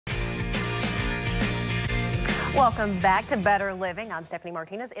Welcome back to Better Living. I'm Stephanie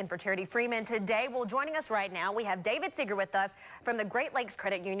Martinez in for Charity Freeman. Today, joining us right now, we have David Seeger with us from the Great Lakes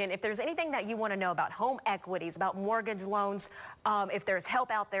Credit Union. If there's anything that you want to know about home equities, about mortgage loans, if there's help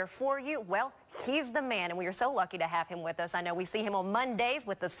out there for you, well, he's the man, and we are so lucky to have him with us. I know we see him on Mondays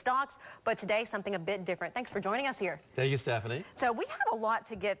with the stocks, but today something a bit different. Thanks for joining us here. Thank you, Stephanie. So we have a lot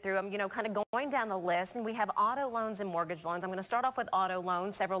to get through. I'm, kind of going down the list, and we have auto loans and mortgage loans. I'm going to start off with auto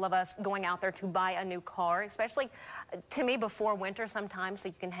loans. Several of us going out there to buy a new car, especially to me before winter sometimes, so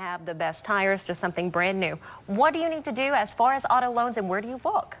you can have the best tires, just something brand new. What do you need to do as far as auto loans, and where do you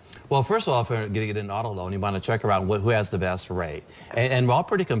look? Well, first of all, if you're going to get an auto loan, you want to check around who has the best rate. And we're all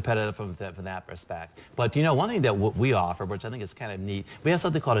pretty competitive from that respect. But one thing that we offer, which I think is kind of neat, we have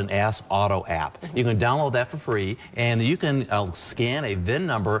something called an Ask Auto app. You can download that for free, and you can scan a VIN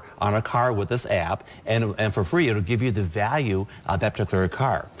number on a car with this app, and for free it'll give you the value of that particular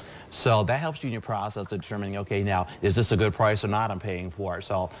car. So that helps you in your process of determining, okay, now, is this a good price or not I'm paying for it?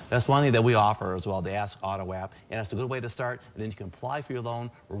 So that's one thing that we offer as well, the Ask Auto app. And it's a good way to start. And then you can apply for your loan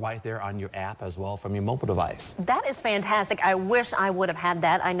right there on your app as well from your mobile device. That is fantastic. I wish I would have had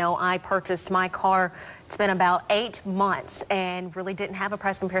that. I know I purchased my car. It's been about 8 months and really didn't have a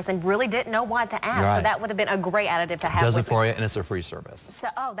price comparison, really didn't know what to ask. Right. So that would have been a great additive to have. Does it for you, and it's a free service. So,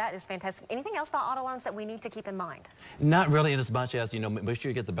 that is fantastic. Anything else about auto loans that we need to keep in mind? Not really, in as much as, make sure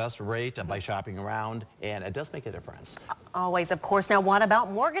you get the best rate by shopping around, and it does make a difference. Always, of course. Now, what about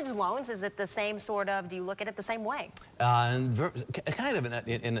mortgage loans? Is it the same sort of, do you look at it the same way? Kind of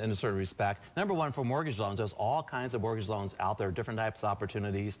in a certain respect. Number one, for mortgage loans, there's all kinds of mortgage loans out there, different types of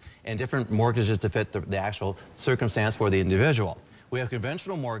opportunities, and different mortgages to fit the actual circumstance for the individual. We have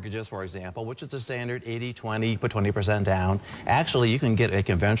conventional mortgages, for example, which is the standard 80-20, put 20% down. Actually, you can get a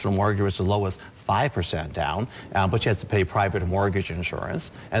conventional mortgage which is as low as 5% down, but you have to pay private mortgage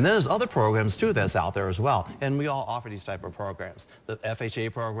insurance. And then there's other programs, too, that's out there as well. And we all offer these type of programs. The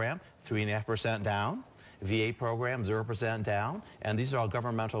FHA program, 3.5% down. VA program, 0% down, and these are all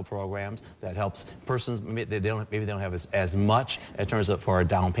governmental programs that helps persons, maybe they don't have as much in terms of for a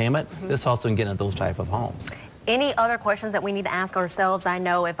down payment. This helps them get into those type of homes. Any other questions that we need to ask ourselves? I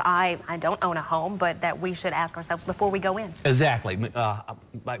know if I don't own a home, but that we should ask ourselves before we go in. Exactly.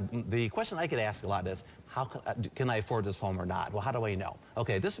 The question I get asked a lot is, how can I afford this home or not? Well, how do I know?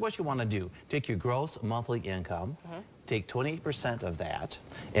 Okay, this is what you want to do. Take your gross monthly income, take 20% of that,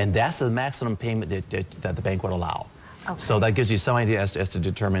 and that's the maximum payment that the bank would allow. Okay. So that gives you some idea as to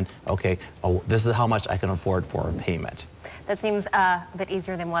determine, okay, this is how much I can afford for a payment. That seems a bit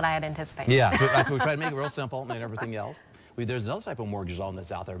easier than what I had anticipated. Yeah, so we try to make it real simple and everything else. There's another type of mortgage loan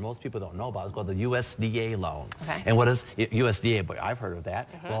that's out there most people don't know about. It's called the USDA loan. Okay. And what is USDA? But I've heard of that.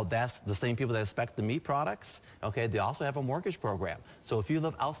 Well, that's the same people that expect the meat products. Okay, they also have a mortgage program. So if you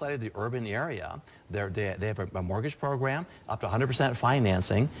live outside of the urban area, they have a mortgage program up to 100%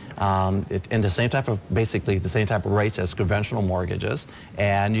 financing, and the same type of, basically the same type of rates as conventional mortgages,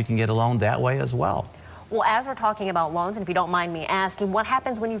 and you can get a loan that way as well. Well, as we're talking about loans, and if you don't mind me asking, what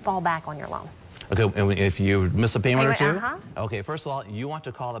happens when you fall back on your loan? Okay, and if you miss a payment or two, okay, first of all, you want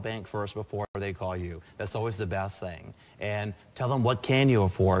to call the bank first before they call you. That's always the best thing. And tell them what can you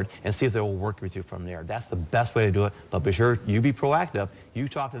afford and see if they will work with you from there. That's the best way to do it, but be sure you be proactive. You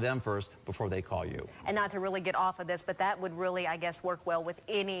talk to them first before they call you. And not to really get off of this, but that would really, I guess, work well with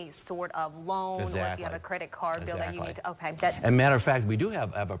any sort of loan, or if you have a credit card bill that you need to, okay. And matter of fact, we do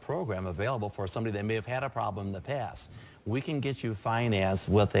have a program available for somebody that may have had a problem in the past. We can get you financed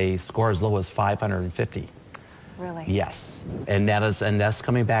with a score as low as 550. Really? Yes, and that's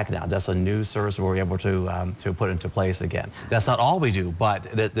coming back now. That's a new service we're able to put into place again. That's not all we do, but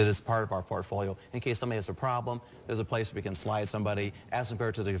that is part of our portfolio. In case somebody has a problem, there's a place we can slide somebody as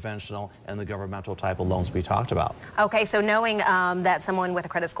compared to the conventional and the governmental type of loans we talked about. Okay, so knowing that someone with a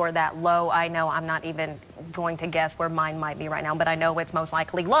credit score that low, I know I'm not even going to guess where mine might be right now, but I know it's most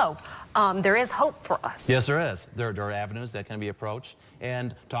likely low. There is hope for us. Yes, there is. There are avenues that can be approached,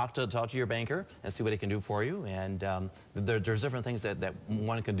 and talk to your banker and see what he can do for you. And there's different things that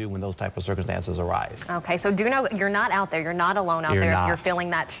one can do when those type of circumstances arise. Okay, so do know you're not out there. You're not alone out there if you're feeling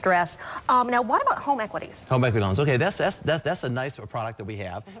that stress. Now, what about home equities? Home equity loans. Okay, that's a nice product that we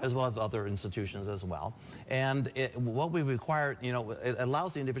have, as well as other institutions as well. And what we require, it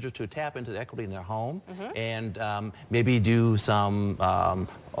allows the individual to tap into the equity in their home and maybe do some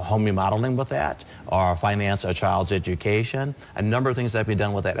home remodeling with that, or finance a child's education. A number of things that can be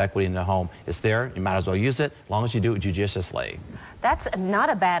done with that equity in the home. It's there. You might as well use it, as long as you do it judiciously. That's not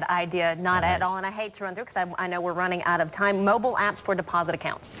a bad idea, not at all. And I hate to run through because I know we're running out of time. Mobile apps for deposit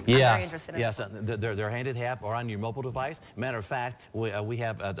accounts. I'm very interested in this. They're handed half or on your mobile device. Matter of fact, we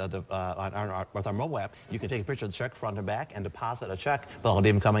have with our mobile app, you can take a picture of the check front and back and deposit a check without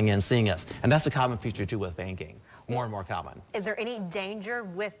even coming in seeing us. And that's a common feature too with banking. More and more common. Is there any danger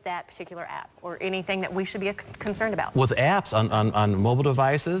with that particular app or anything that we should be concerned about? With apps on mobile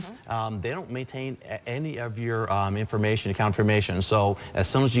devices, they don't maintain any of your information, account information. So as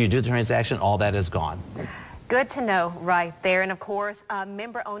soon as you do the transaction, all that is gone. Good to know right there. And of course,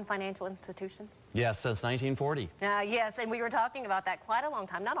 member-owned financial institutions. Yes, since 1940. Yes, and we were talking about that quite a long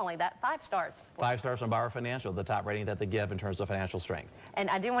time. Not only that, 5 stars. 5 stars on Bauer Financial, the top rating that they give in terms of financial strength. And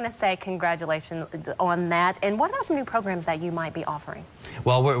I do want to say congratulations on that. And what about some new programs that you might be offering?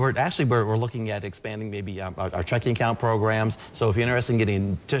 Well, we're looking at expanding maybe our checking account programs. So if you're interested in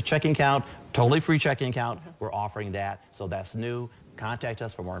getting a checking account, totally free checking account, we're offering that. So that's new. Contact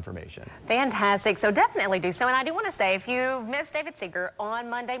us for more information. Fantastic. So definitely do so. And I do want to say, if you missed David Seeger on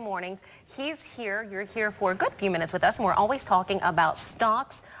Monday mornings, he's here. You're here for a good few minutes with us, and we're always talking about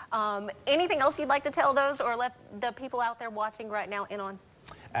stocks. Anything else you'd like to tell those or let the people out there watching right now in on?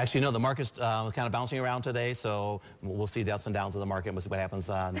 Actually, no, the market's kind of bouncing around today, so we'll see the ups and downs of the market. We'll see what happens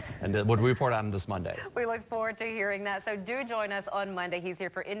and what we report on this Monday. We look forward to hearing that. So do join us on Monday. He's here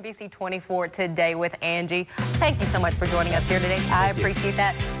for NBC 24 Today with Angie. Thank you so much for joining us here today. I appreciate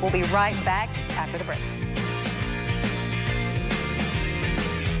that. We'll be right back after the break.